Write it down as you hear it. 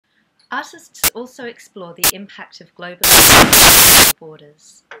Artists also explore the impact of globalisation on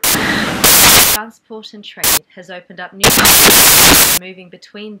borders. Transport and trade has opened up new opportunities for moving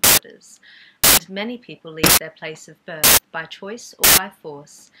between borders, and many people leave their place of birth by choice or by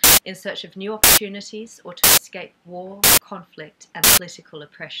force in search of new opportunities or to escape war, conflict, and political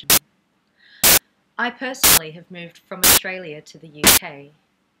oppression. I personally have moved from Australia to the UK.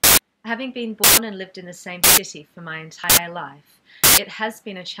 Having been born and lived in the same city for my entire life, it has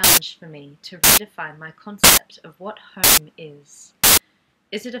been a challenge for me to redefine my concept of what home is.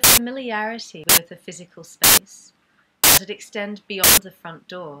 Is it a familiarity with a physical space? Does it extend beyond the front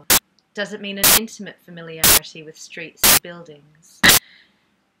door? Does it mean an intimate familiarity with streets and buildings?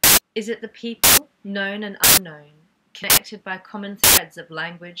 Is it the people, known and unknown, connected by common threads of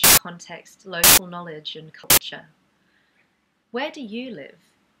language, context, local knowledge and culture? Where do you live?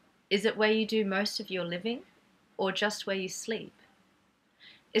 Is it where you do most of your living, or just where you sleep?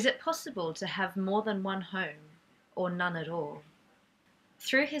 Is it possible to have more than one home, or none at all?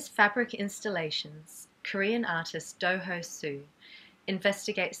 Through his fabric installations, Korean artist Do-Ho Soo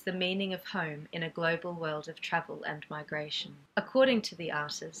investigates the meaning of home in a global world of travel and migration. According to the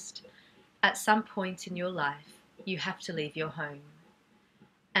artist, at some point in your life, you have to leave your home.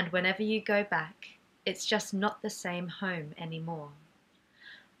 And whenever you go back, it's just not the same home anymore.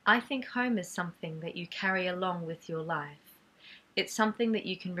 I think home is something that you carry along with your life. It's something that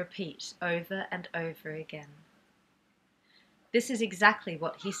you can repeat over and over again. This is exactly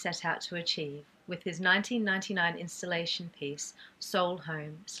what he set out to achieve with his 1999 installation piece Seoul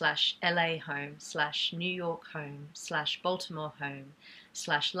Home / LA Home / New York Home / Baltimore Home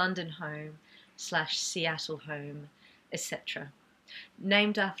 / London Home / Seattle Home, etc.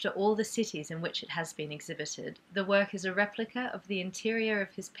 Named after all the cities in which it has been exhibited, the work is a replica of the interior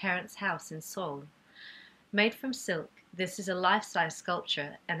of his parents' house in Seoul. Made from silk, this is a life-size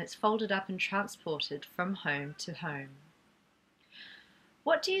sculpture and it's folded up and transported from home to home.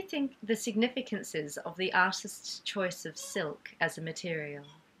 What do you think the significance is of the artist's choice of silk as a material?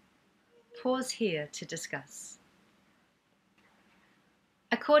 Pause here to discuss.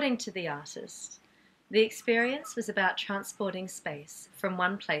 According to the artist, the experience was about transporting space from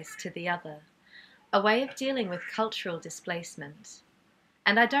one place to the other, a way of dealing with cultural displacement.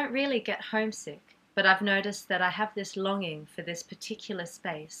 And I don't really get homesick, but I've noticed that I have this longing for this particular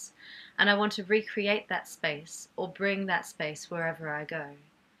space, and I want to recreate that space or bring that space wherever I go.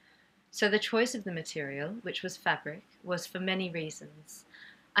 So the choice of the material, which was fabric, was for many reasons.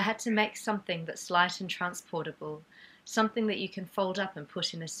 I had to make something that's light and transportable, something that you can fold up and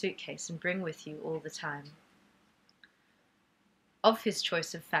put in a suitcase and bring with you all the time. Of his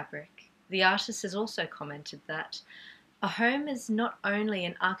choice of fabric, the artist has also commented that a home is not only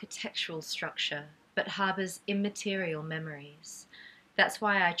an architectural structure, but harbours immaterial memories. That's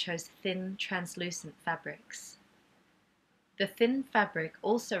why I chose thin, translucent fabrics. The thin fabric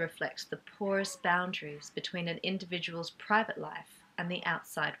also reflects the porous boundaries between an individual's private life and the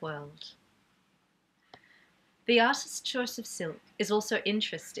outside world. The artist's choice of silk is also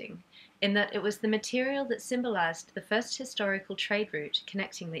interesting in that it was the material that symbolised the first historical trade route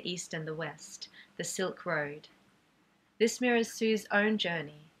connecting the East and the West, the Silk Road. This mirrors Soo's own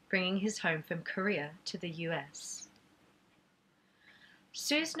journey, bringing his home from Korea to the US.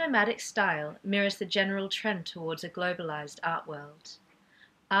 Soo's nomadic style mirrors the general trend towards a globalised art world.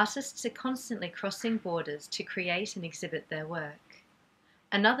 Artists are constantly crossing borders to create and exhibit their work.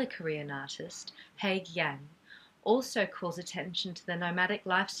 Another Korean artist, Haegue Yang, also calls attention to the nomadic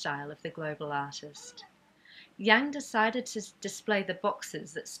lifestyle of the global artist. Yang decided to display the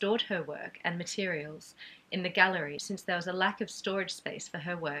boxes that stored her work and materials in the gallery since there was a lack of storage space for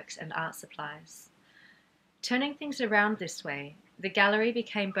her works and art supplies. Turning things around this way, the gallery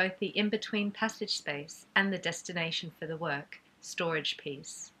became both the in-between passage space and the destination for the work, storage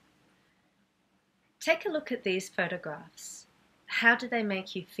piece. Take a look at these photographs. How do they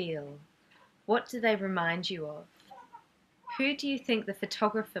make you feel? What do they remind you of? Who do you think the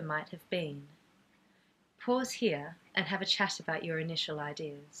photographer might have been? Pause here and have a chat about your initial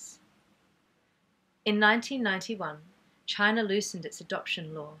ideas. In 1991, China loosened its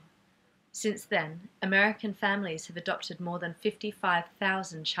adoption law. Since then, American families have adopted more than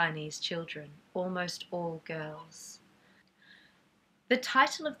 55,000 Chinese children, almost all girls. The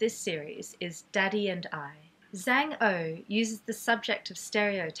title of this series is Daddy and I. Zhang uses the subject of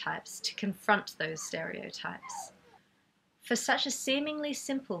stereotypes to confront those stereotypes. For such a seemingly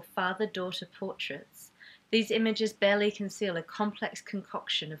simple father-daughter portraits, these images barely conceal a complex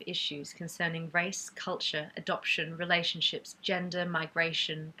concoction of issues concerning race, culture, adoption, relationships, gender,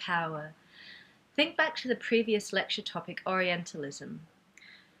 migration, power. Think back to the previous lecture topic, Orientalism.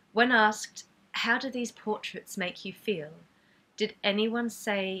 When asked, "How do these portraits make you feel?" did anyone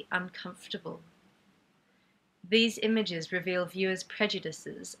say uncomfortable? These images reveal viewers'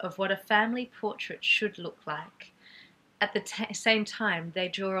 prejudices of what a family portrait should look like. At the same time, they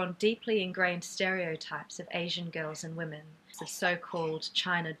draw on deeply ingrained stereotypes of Asian girls and women, of so-called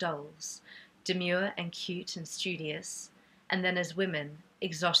China dolls, demure and cute and studious, and then as women,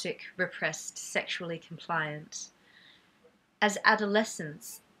 exotic, repressed, sexually compliant. As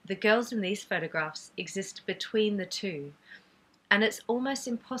adolescents, the girls in these photographs exist between the two, and it's almost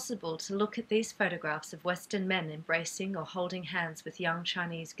impossible to look at these photographs of Western men embracing or holding hands with young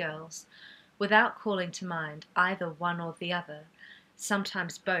Chinese girls without calling to mind either one or the other,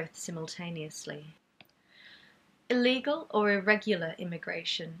 sometimes both simultaneously. Illegal or irregular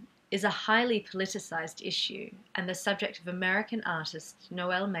immigration is a highly politicized issue and the subject of American artist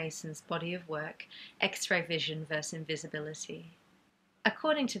Noelle Mason's body of work, X-ray Vision vs. Invisibility.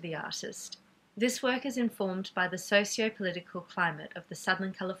 According to the artist, this work is informed by the socio-political climate of the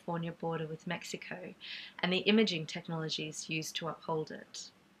Southern California border with Mexico and the imaging technologies used to uphold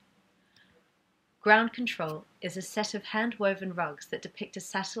it. Ground Control is a set of hand-woven rugs that depict a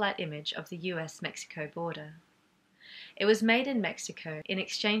satellite image of the US-Mexico border. It was made in Mexico in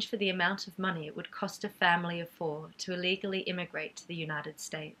exchange for the amount of money it would cost a family of 4 to illegally immigrate to the United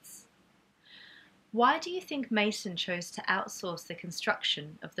States. Why do you think Mason chose to outsource the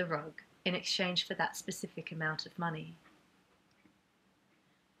construction of the rug in exchange for that specific amount of money?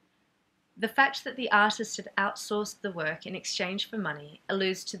 The fact that the artist had outsourced the work in exchange for money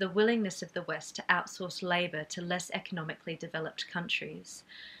alludes to the willingness of the West to outsource labour to less economically developed countries,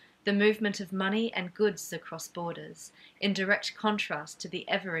 the movement of money and goods across borders, in direct contrast to the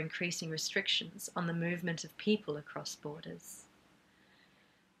ever-increasing restrictions on the movement of people across borders.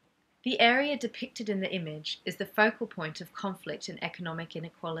 The area depicted in the image is the focal point of conflict and economic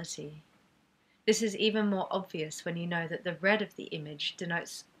inequality. This is even more obvious when you know that the red of the image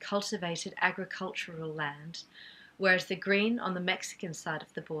denotes cultivated agricultural land, whereas the green on the Mexican side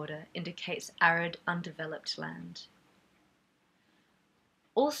of the border indicates arid, undeveloped land.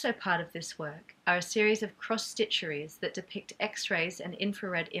 Also part of this work are a series of cross-stitcheries that depict X-rays and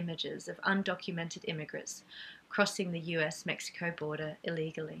infrared images of undocumented immigrants crossing the US-Mexico border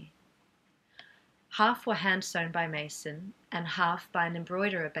illegally. Half were hand-sewn by Mason and half by an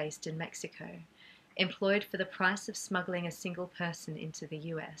embroiderer based in Mexico, employed for the price of smuggling a single person into the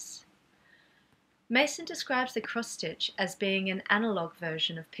US. Mason describes the cross-stitch as being an analog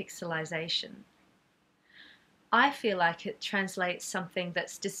version of pixelization. I feel like it translates something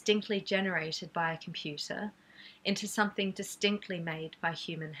that's distinctly generated by a computer into something distinctly made by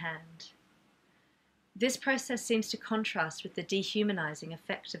human hand. This process seems to contrast with the dehumanizing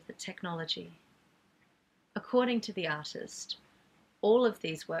effect of the technology. According to the artist, all of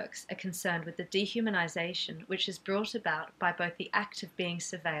these works are concerned with the dehumanization which is brought about by both the act of being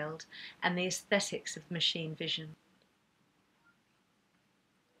surveilled and the aesthetics of machine vision.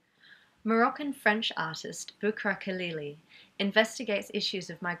 Moroccan-French artist Bouchra Khalili investigates issues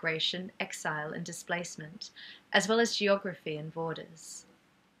of migration, exile and displacement, as well as geography and borders.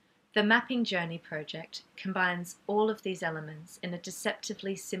 The Mapping Journey project combines all of these elements in a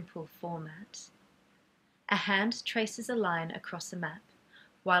deceptively simple format. A hand traces a line across a map,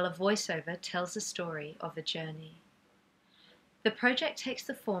 while a voiceover tells the story of a journey. The project takes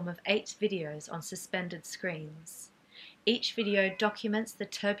the form of 8 videos on suspended screens. Each video documents the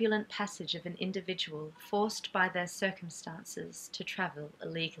turbulent passage of an individual forced by their circumstances to travel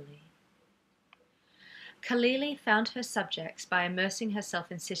illegally. Khalili found her subjects by immersing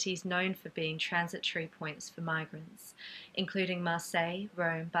herself in cities known for being transitory points for migrants, including Marseille,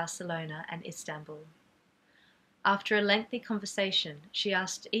 Rome, Barcelona, and Istanbul. After a lengthy conversation, she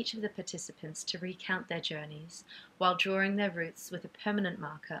asked each of the participants to recount their journeys while drawing their routes with a permanent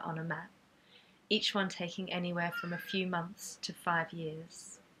marker on a map, each one taking anywhere from a few months to 5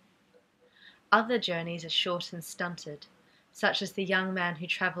 years. Other journeys are short and stunted, such as the young man who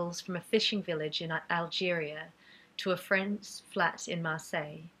travels from a fishing village in Algeria to a friend's flat in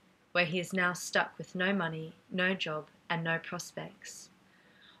Marseille, where he is now stuck with no money, no job, and no prospects.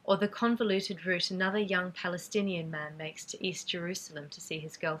 Or the convoluted route another young Palestinian man makes to East Jerusalem to see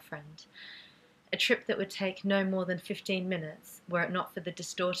his girlfriend, a trip that would take no more than 15 minutes were it not for the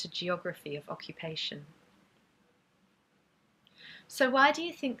distorted geography of occupation. So why do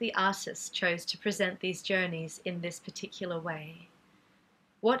you think the artist chose to present these journeys in this particular way?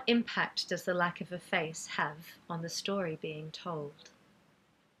 What impact does the lack of a face have on the story being told?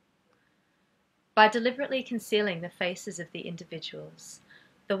 By deliberately concealing the faces of the individuals,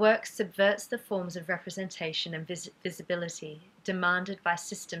 The work subverts the forms of representation and visibility demanded by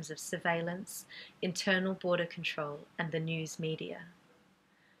systems of surveillance, internal border control, and the news media.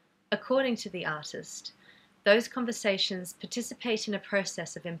 According to the artist, those conversations participate in a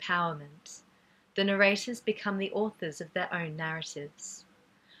process of empowerment. The narrators become the authors of their own narratives.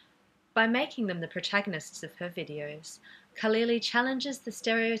 By making them the protagonists of her videos, Khalili challenges the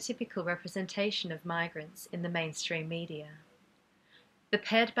stereotypical representation of migrants in the mainstream media. The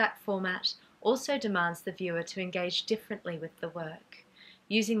pared-back format also demands the viewer to engage differently with the work,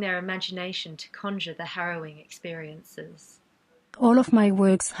 using their imagination to conjure the harrowing experiences. All of my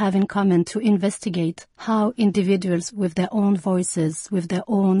works have in common to investigate how individuals with their own voices, with their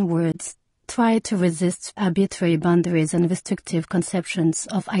own words, try to resist arbitrary boundaries and restrictive conceptions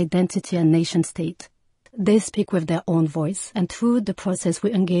of identity and nation-state. They speak with their own voice, and through the process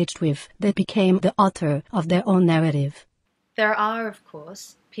we engaged with, they became the author of their own narrative. There are, of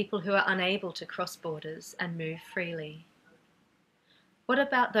course, people who are unable to cross borders and move freely. What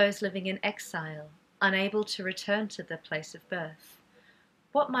about those living in exile, unable to return to their place of birth?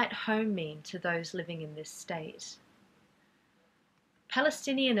 What might home mean to those living in this state?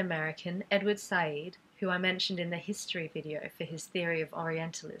 Palestinian-American Edward Said, who I mentioned in the history video for his theory of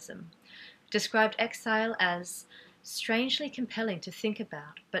Orientalism, described exile as strangely compelling to think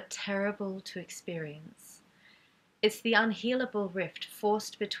about, but terrible to experience. It's the unhealable rift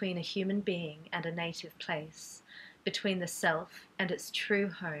forced between a human being and a native place, between the self and its true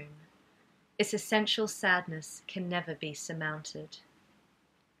home. Its essential sadness can never be surmounted.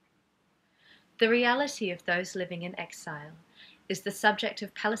 The reality of those living in exile is the subject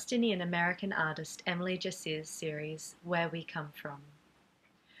of Palestinian-American artist Emily Jacir's series, Where We Come From.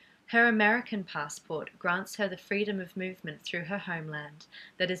 Her American passport grants her the freedom of movement through her homeland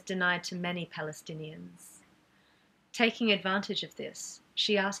that is denied to many Palestinians. Taking advantage of this,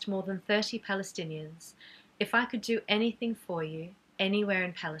 she asked more than 30 Palestinians, "If I could do anything for you, anywhere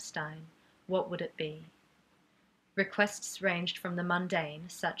in Palestine, what would it be?" Requests ranged from the mundane,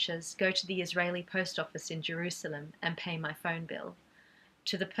 such as go to the Israeli post office in Jerusalem and pay my phone bill,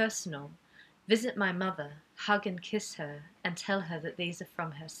 to the personal, visit my mother, hug and kiss her, and tell her that these are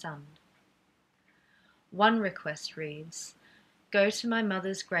from her son. One request reads, "Go to my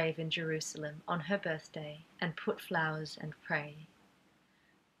mother's grave in Jerusalem on her birthday and put flowers and pray."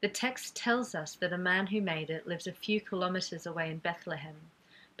 The text tells us that a man who made it lives a few kilometers away in Bethlehem,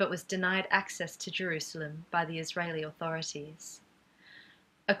 but was denied access to Jerusalem by the Israeli authorities.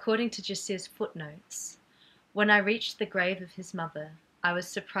 According to Jacir's footnotes, "When I reached the grave of his mother, I was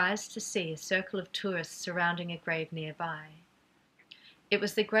surprised to see a circle of tourists surrounding a grave nearby. It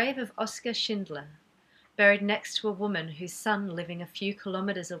was the grave of Oskar Schindler, buried next to a woman whose son, living a few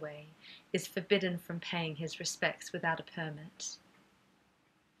kilometers away, is forbidden from paying his respects without a permit."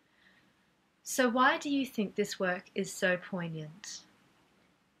 So why do you think this work is so poignant?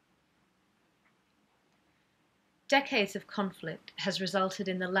 Decades of conflict has resulted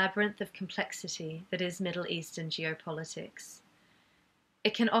in the labyrinth of complexity that is Middle Eastern geopolitics.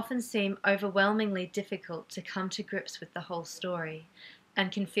 It can often seem overwhelmingly difficult to come to grips with the whole story, and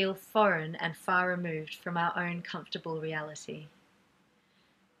can feel foreign and far removed from our own comfortable reality.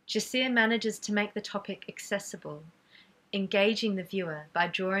 Jacir manages to make the topic accessible, engaging the viewer by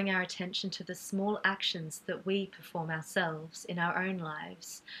drawing our attention to the small actions that we perform ourselves in our own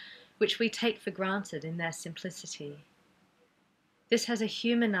lives, which we take for granted in their simplicity. This has a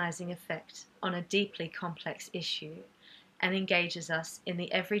humanizing effect on a deeply complex issue and engages us in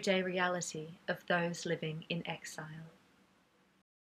the everyday reality of those living in exile.